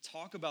you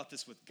talk about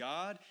this with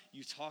God,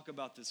 you talk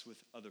about this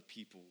with other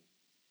people.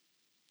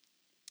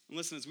 And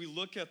listen, as we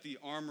look at the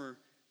armor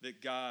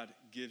that God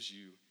gives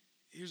you,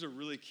 here's a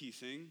really key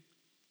thing.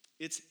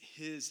 It's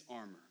his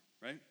armor,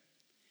 right?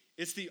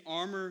 It's the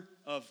armor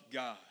of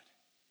God.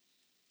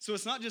 So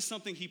it's not just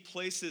something he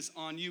places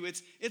on you.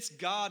 It's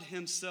God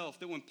himself.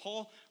 That when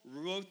Paul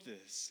wrote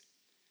this,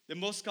 that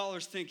most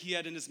scholars think he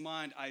had in his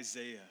mind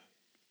Isaiah.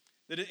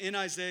 That in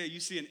Isaiah you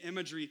see an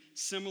imagery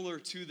similar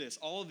to this.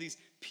 All of these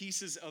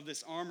pieces of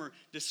this armor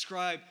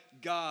describe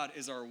God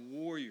as our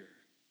warrior.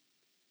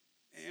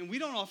 And we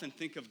don't often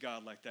think of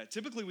God like that.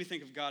 Typically we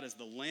think of God as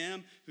the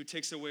lamb who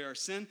takes away our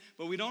sin,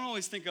 but we don't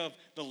always think of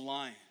the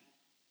lion.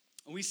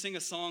 We sing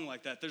a song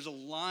like that. There's a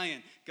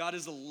lion. God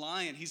is a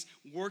lion. He's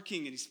working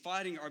and he's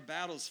fighting our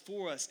battles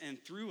for us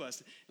and through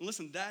us. And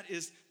listen, that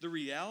is the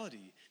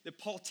reality. That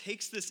Paul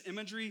takes this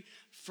imagery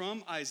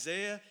from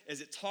Isaiah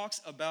as it talks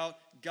about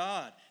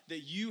God. That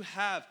you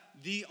have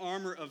the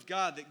armor of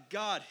God. That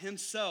God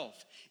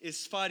himself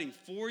is fighting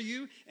for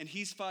you and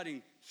he's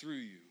fighting through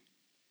you.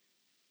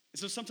 And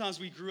so sometimes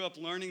we grew up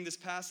learning this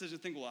passage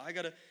and think, well, I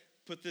got to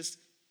put this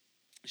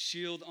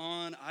shield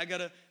on. I got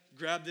to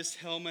grab this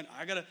helmet.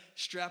 I got to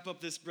strap up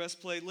this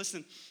breastplate.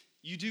 Listen,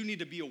 you do need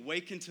to be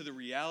awakened to the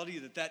reality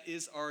that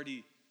is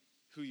already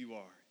who you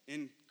are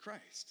in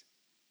Christ.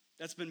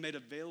 That's been made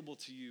available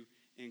to you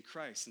in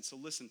Christ. And so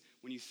listen,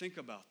 when you think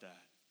about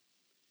that,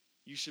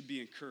 you should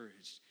be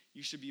encouraged.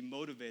 You should be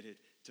motivated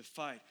to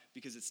fight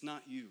because it's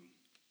not you.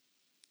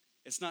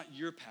 It's not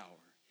your power.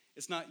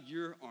 It's not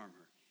your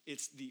armor.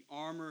 It's the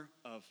armor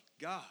of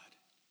God.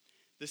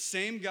 The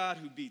same God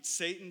who beat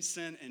Satan,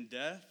 sin, and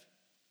death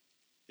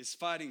is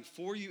fighting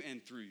for you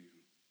and through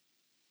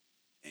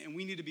you. And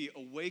we need to be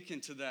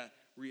awakened to that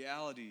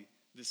reality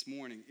this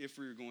morning if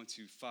we're going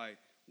to fight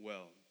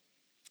well.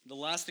 The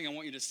last thing I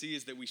want you to see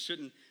is that we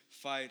shouldn't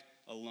fight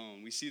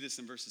alone. We see this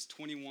in verses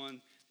 21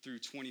 through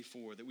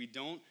 24, that we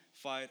don't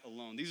fight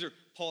alone. These are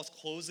Paul's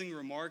closing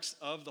remarks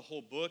of the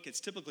whole book. It's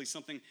typically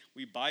something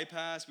we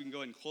bypass. We can go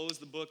ahead and close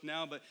the book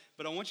now, but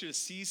I want you to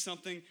see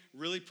something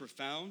really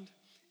profound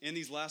in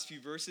these last few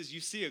verses.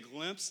 You see a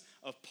glimpse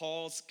of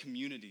Paul's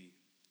community.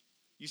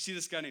 You see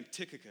this guy named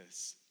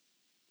Tychicus,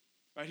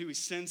 right, who he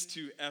sends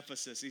to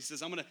Ephesus. He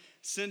says, I'm going to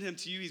send him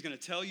to you. He's going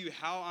to tell you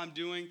how I'm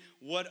doing,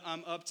 what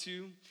I'm up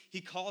to.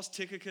 He calls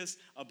Tychicus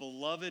a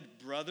beloved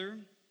brother.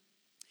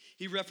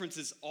 He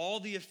references all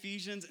the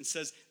Ephesians and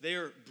says they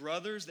are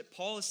brothers, that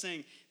Paul is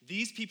saying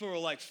these people are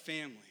like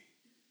family.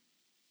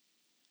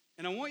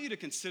 And I want you to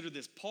consider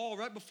this. Paul,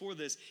 right before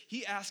this,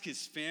 he asked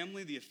his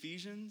family, the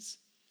Ephesians,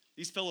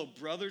 these fellow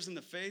brothers in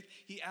the faith,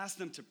 he asked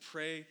them to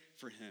pray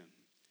for him,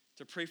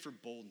 to pray for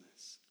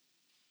boldness.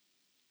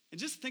 And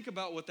just think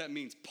about what that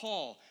means.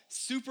 Paul,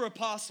 super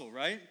apostle,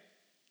 right?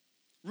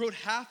 Wrote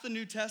half the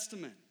New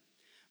Testament.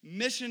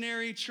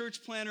 Missionary,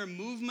 church planner,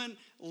 movement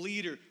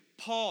leader.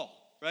 Paul,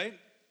 right?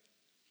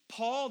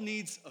 Paul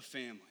needs a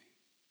family.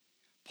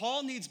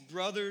 Paul needs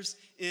brothers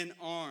in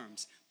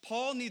arms.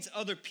 Paul needs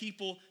other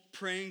people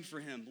praying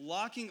for him,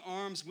 locking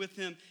arms with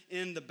him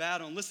in the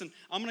battle. And listen,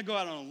 I'm going to go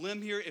out on a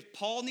limb here. If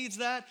Paul needs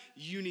that,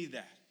 you need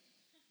that,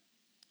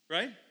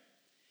 right?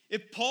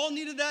 If Paul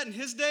needed that in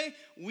his day,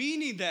 we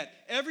need that.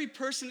 Every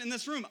person in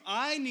this room,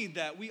 I need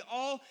that. We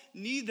all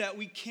need that.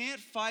 We can't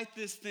fight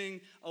this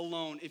thing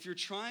alone. If you're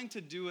trying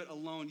to do it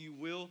alone, you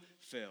will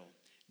fail.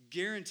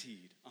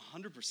 Guaranteed,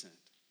 100%.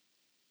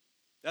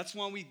 That's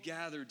why we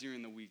gather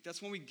during the week. That's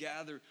why we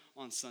gather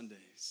on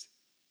Sundays.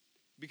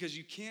 Because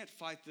you can't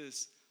fight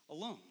this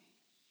alone.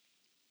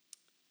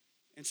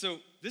 And so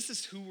this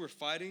is who we're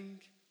fighting.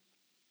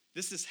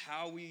 This is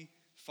how we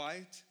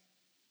fight.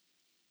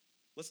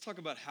 Let's talk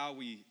about how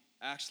we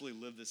actually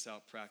live this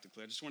out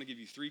practically. I just want to give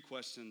you 3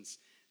 questions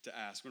to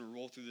ask. We're going to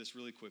roll through this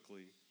really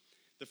quickly.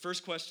 The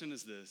first question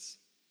is this: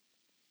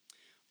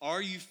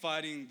 are you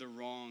fighting the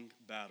wrong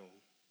battle?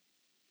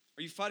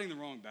 Are you fighting the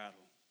wrong battle?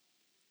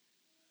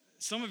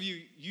 Some of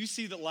you, you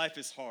see that life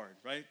is hard,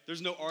 right?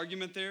 There's no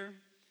argument there.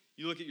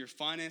 You look at your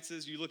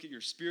finances, you look at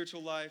your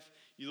spiritual life,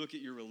 you look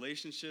at your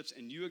relationships,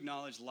 and you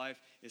acknowledge life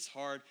is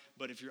hard.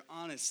 But if you're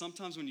honest,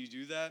 sometimes when you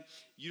do that,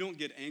 you don't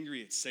get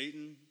angry at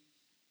Satan.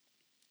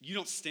 You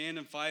don't stand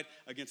and fight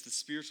against the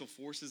spiritual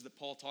forces that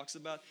Paul talks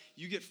about.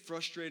 You get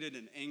frustrated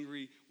and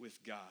angry with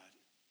God.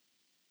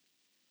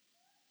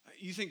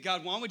 You think,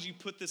 God, why would you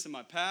put this in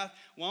my path?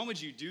 Why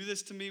would you do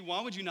this to me? Why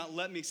would you not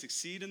let me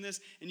succeed in this?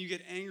 And you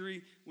get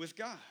angry with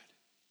God.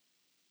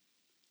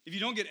 If you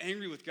don't get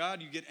angry with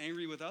God, you get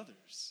angry with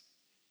others.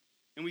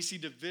 And we see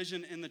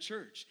division in the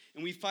church.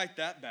 And we fight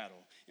that battle.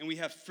 And we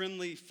have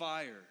friendly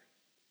fire.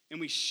 And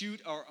we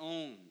shoot our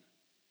own.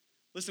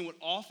 Listen, what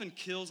often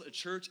kills a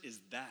church is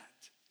that,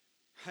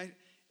 right?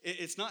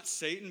 It's not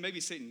Satan. Maybe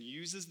Satan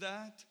uses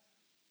that.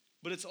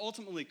 But it's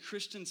ultimately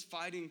Christians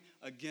fighting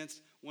against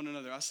one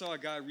another. I saw a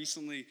guy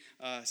recently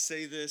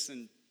say this,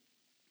 and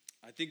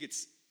I think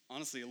it's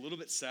honestly a little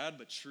bit sad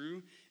but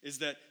true, is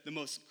that the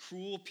most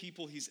cruel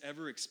people he's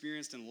ever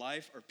experienced in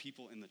life are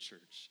people in the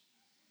church.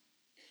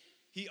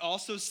 He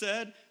also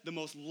said the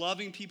most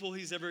loving people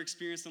he's ever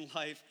experienced in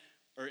life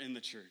are in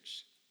the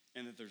church,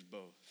 and that there's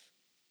both.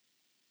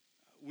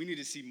 We need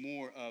to see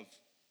more of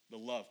the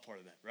love part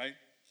of that, right?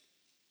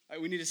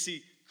 We need to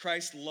see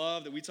Christ's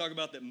love that we talk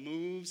about that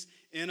moves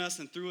in us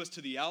and through us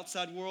to the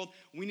outside world.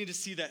 We need to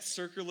see that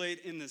circulate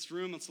in this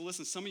room. And so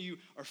listen, some of you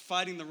are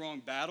fighting the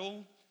wrong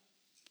battle.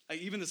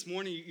 Even this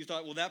morning, you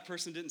thought, well, that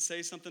person didn't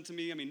say something to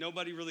me. I mean,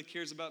 nobody really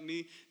cares about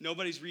me.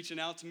 Nobody's reaching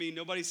out to me.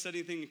 Nobody's said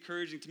anything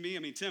encouraging to me. I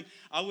mean, Tim,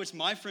 I wish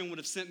my friend would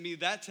have sent me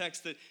that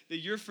text that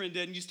your friend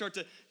did. And you start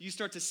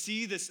to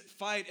see this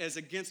fight as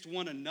against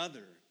one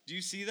another. Do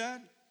you see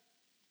that?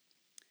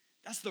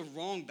 That's the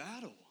wrong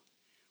battle.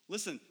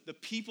 Listen, the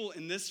people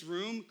in this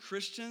room,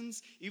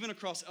 Christians, even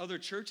across other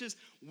churches,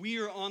 we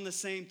are on the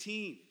same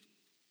team.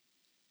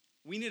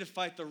 We need to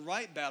fight the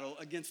right battle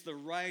against the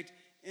right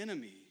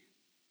enemy.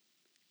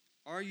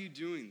 Are you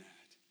doing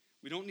that?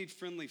 We don't need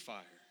friendly fire.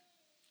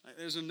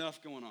 There's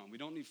enough going on. We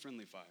don't need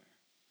friendly fire.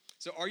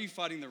 So are you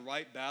fighting the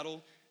right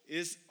battle?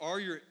 Are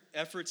your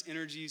efforts,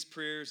 energies,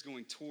 prayers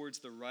going towards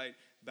the right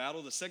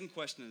battle? The second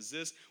question is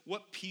this: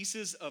 what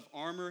pieces of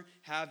armor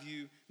have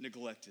you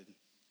neglected?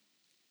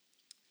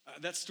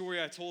 That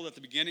story I told at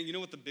the beginning, you know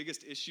what the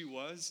biggest issue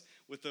was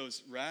with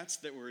those rats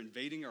that were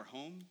invading our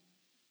home?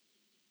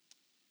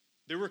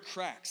 There were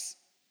cracks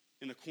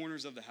in the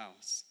corners of the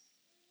house,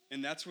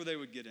 and that's where they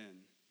would get in.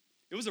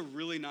 It was a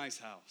really nice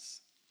house.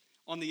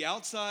 On the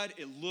outside,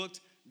 it looked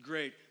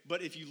great,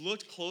 but if you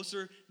looked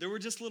closer, there were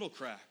just little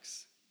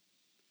cracks.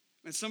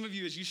 And some of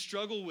you, as you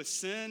struggle with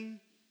sin,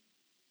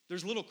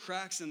 there's little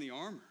cracks in the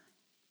armor.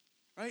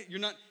 Right? You're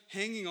not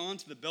hanging on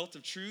to the belt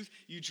of truth.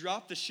 You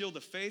dropped the shield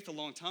of faith a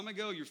long time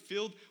ago. You're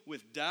filled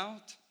with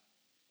doubt,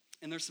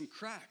 and there's some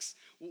cracks.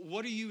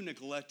 What are you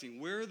neglecting?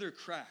 Where are there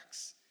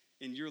cracks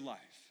in your life?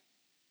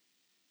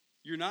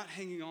 You're not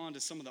hanging on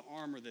to some of the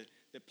armor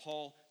that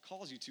Paul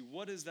calls you to.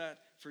 What is that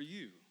for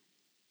you?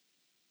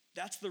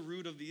 That's the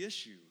root of the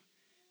issue.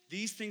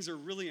 these things are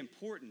really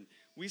important.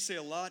 We say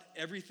a lot,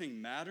 everything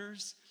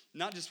matters,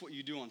 not just what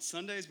you do on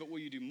Sundays, but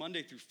what you do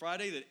Monday through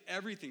Friday, that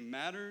everything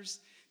matters,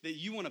 that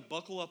you want to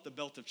buckle up the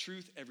belt of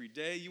truth every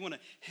day. You want to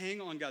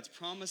hang on God's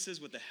promises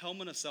with the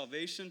helmet of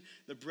salvation,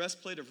 the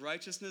breastplate of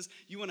righteousness.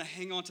 You want to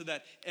hang on to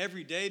that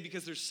every day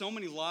because there's so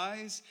many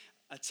lies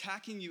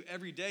attacking you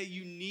every day.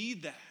 You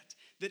need that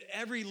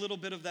every little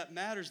bit of that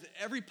matters, that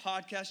every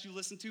podcast you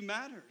listen to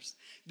matters.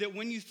 That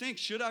when you think,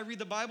 should I read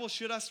the Bible?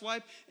 Should I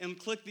swipe and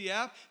click the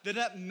app?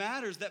 That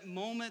matters, that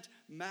moment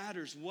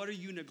matters. What are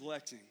you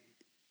neglecting?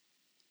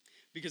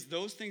 Because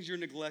those things you're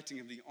neglecting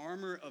of the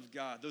armor of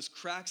God, those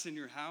cracks in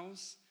your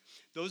house,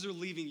 those are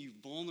leaving you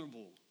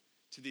vulnerable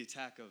to the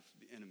attack of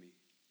the enemy.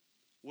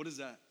 What is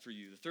that for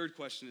you? The third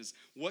question is,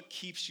 what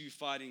keeps you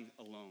fighting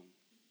alone?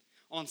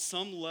 On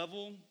some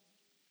level,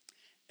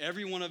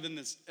 every one of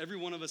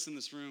us in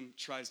this room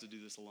tries to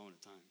do this alone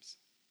at times.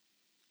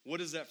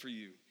 What is that for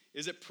you?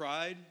 Is it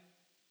pride?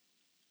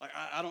 Like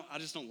I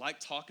just don't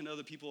like talking to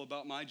other people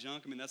about my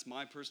junk. I mean, that's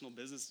my personal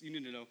business. You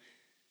need to know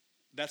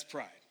that's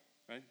pride,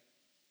 right?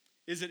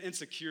 Is it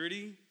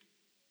insecurity?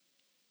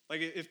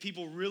 Like if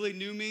people really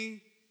knew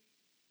me,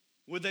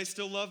 would they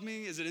still love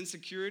me? Is it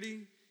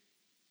insecurity?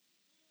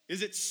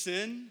 Is it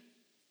sin?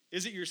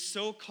 Is it you're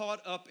so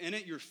caught up in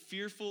it, you're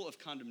fearful of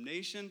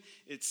condemnation?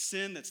 It's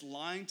sin that's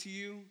lying to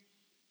you.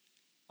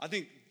 I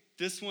think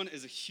this one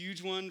is a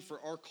huge one for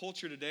our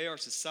culture today, our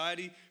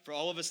society, for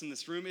all of us in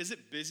this room. Is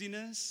it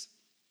busyness?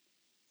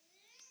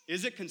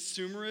 Is it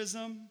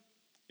consumerism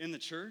in the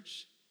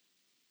church?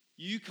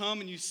 You come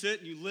and you sit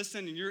and you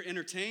listen and you're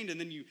entertained and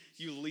then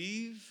you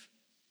leave.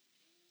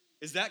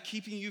 Is that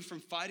keeping you from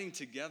fighting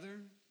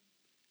together?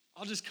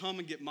 I'll just come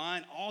and get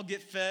mine. I'll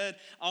get fed.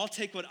 I'll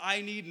take what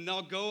I need and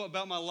I'll go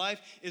about my life.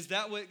 Is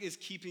that what is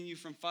keeping you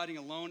from fighting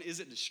alone?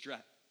 Is it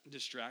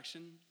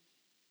distraction?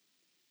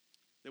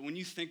 That when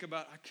you think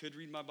about, I could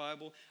read my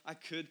Bible, I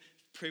could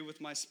pray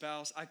with my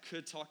spouse, I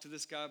could talk to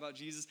this guy about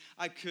Jesus,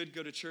 I could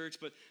go to church,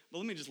 but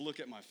let me just look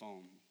at my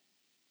phone.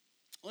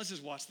 Let's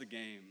just watch the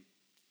game.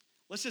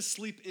 Let's just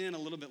sleep in a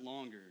little bit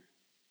longer.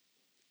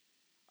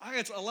 I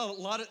got a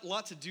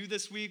lot to do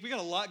this week. We got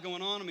a lot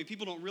going on. I mean,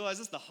 people don't realize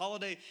this is the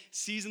holiday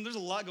season. There's a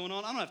lot going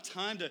on. I don't have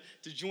time to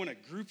join a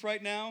group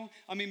right now.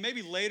 I mean,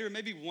 maybe later,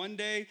 maybe one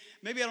day.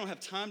 Maybe I don't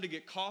have time to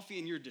get coffee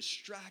and you're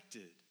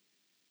distracted.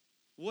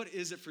 What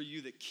is it for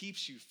you that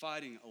keeps you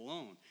fighting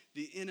alone?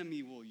 The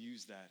enemy will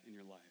use that in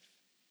your life.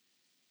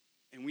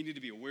 And we need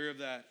to be aware of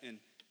that and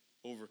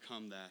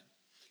overcome that.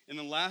 And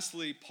then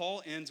lastly,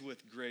 Paul ends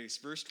with grace.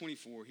 Verse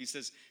 24, he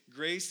says,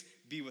 grace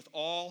be with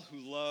all who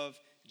love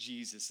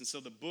Jesus. And so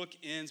the book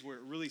ends where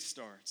it really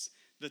starts.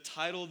 The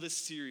title of this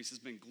series has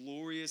been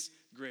Glorious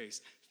Grace.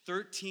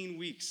 13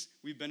 weeks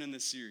we've been in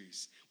this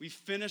series. We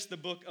finished the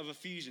book of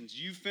Ephesians.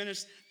 You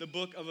finished the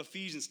book of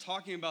Ephesians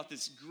talking about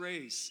this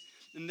grace.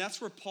 And that's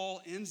where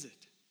Paul ends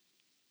it.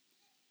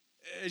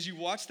 As you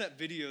watch that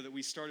video that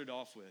we started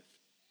off with,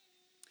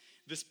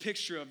 this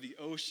picture of the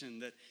ocean,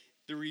 that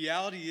the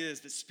reality is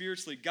that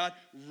spiritually God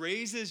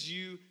raises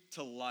you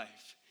to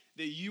life,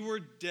 that you were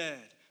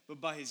dead,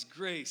 but by his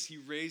grace, he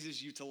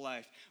raises you to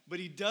life. But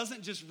he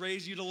doesn't just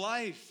raise you to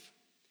life.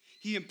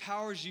 He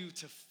empowers you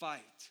to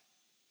fight.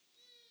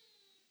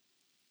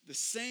 The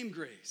same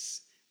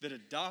grace that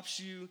adopts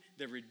you,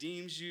 that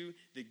redeems you,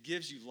 that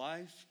gives you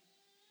life,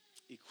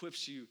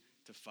 equips you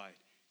to fight.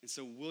 And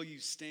so will you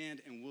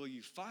stand and will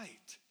you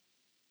fight?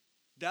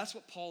 That's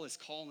what Paul is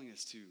calling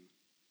us to.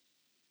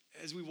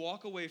 As we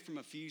walk away from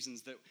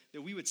Ephesians, that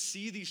we would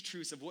see these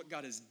truths of what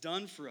God has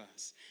done for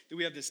us, that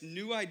we have this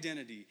new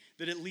identity,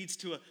 that it leads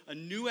to a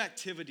new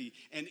activity,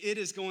 and it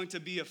is going to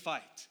be a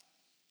fight.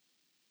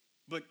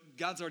 But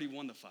God's already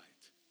won the fight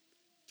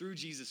through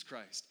Jesus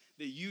Christ,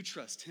 that you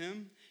trust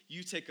him,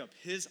 you take up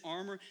his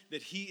armor,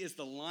 that he is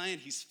the lion,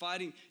 he's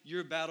fighting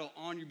your battle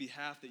on your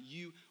behalf, that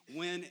you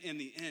win in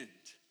the end,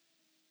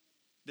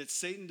 that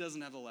Satan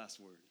doesn't have the last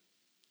word,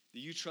 that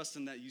you trust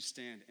in that, you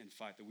stand and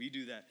fight, that we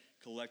do that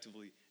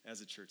collectively as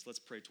a church. Let's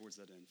pray towards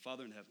that end.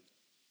 Father in heaven,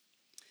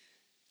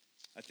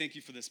 I thank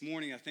you for this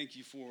morning. I thank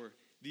you for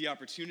the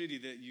opportunity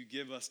that you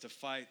give us to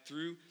fight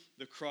through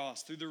the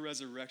cross, through the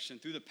resurrection,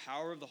 through the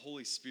power of the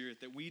Holy Spirit,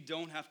 that we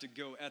don't have to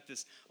go at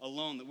this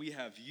alone, that we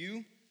have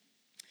you,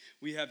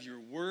 we have your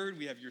word,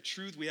 we have your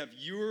truth, we have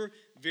your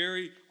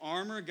very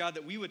armor, God,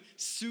 that we would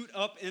suit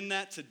up in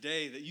that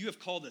today, that you have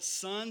called us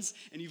sons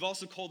and you've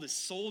also called us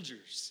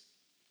soldiers,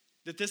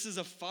 that this is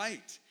a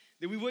fight.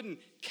 That we wouldn't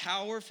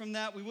cower from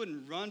that, we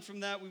wouldn't run from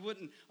that, we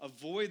wouldn't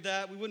avoid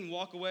that, we wouldn't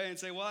walk away and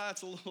say, well,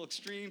 that's a little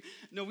extreme.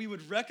 No, we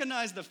would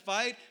recognize the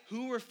fight,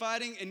 who we're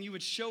fighting, and you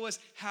would show us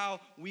how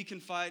we can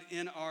fight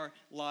in our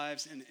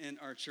lives and in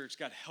our church.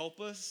 God, help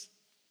us,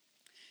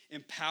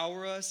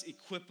 empower us,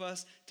 equip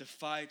us to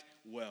fight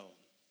well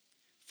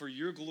for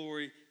your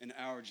glory and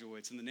our joy.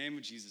 It's in the name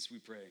of Jesus we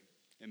pray.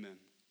 Amen.